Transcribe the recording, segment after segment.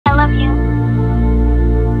love you.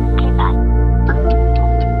 Okay, bye.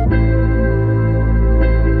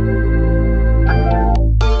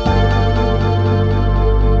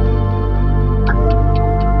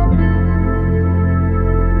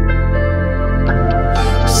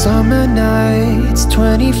 Summer nights,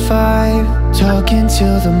 25, talking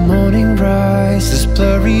till the morning rise. This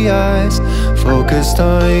blurry eyes, focused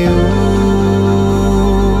on you,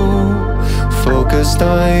 focused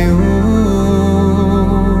on you.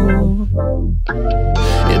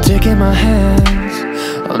 You're taking my hands,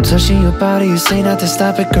 I'm touching your body. You say not to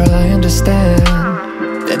stop it, girl, I understand.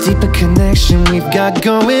 That deeper connection we've got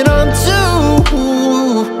going on too.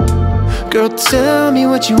 Girl, tell me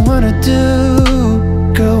what you wanna do.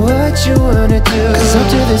 Girl, what you wanna do? Cause up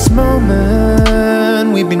to this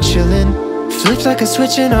moment, we've been chillin'. Flipped like a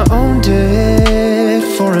switch and I owned it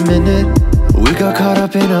for a minute. We got caught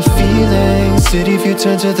up in our feelings. City view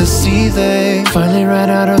turned to the sea, they finally ran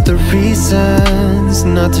out of the reasons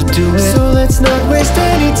not to do it. So let's not waste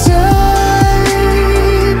any time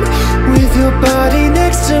with your body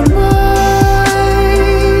next to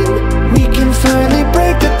mine. We can finally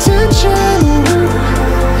break the tension,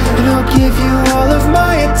 and I'll give you all of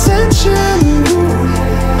my attention.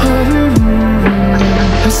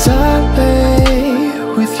 As I lay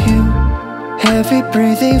with you, heavy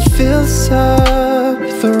breathing fills up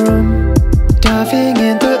the room. Diving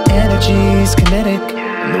in, the energy's kinetic,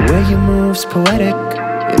 and the way you move's poetic.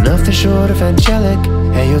 You're nothing short of angelic,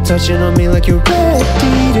 and you're touching on me like you're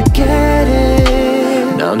ready to get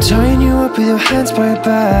it. Now I'm tying you up with your hands by your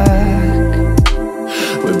back.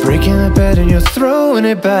 We're breaking the bed and you're throwing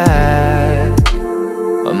it back.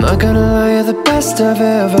 I'm not gonna lie, you're the best I've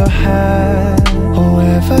ever had. Oh,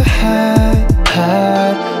 ever had.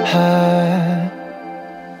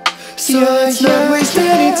 So let's not waste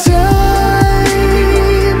any time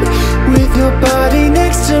with your body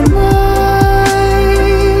next to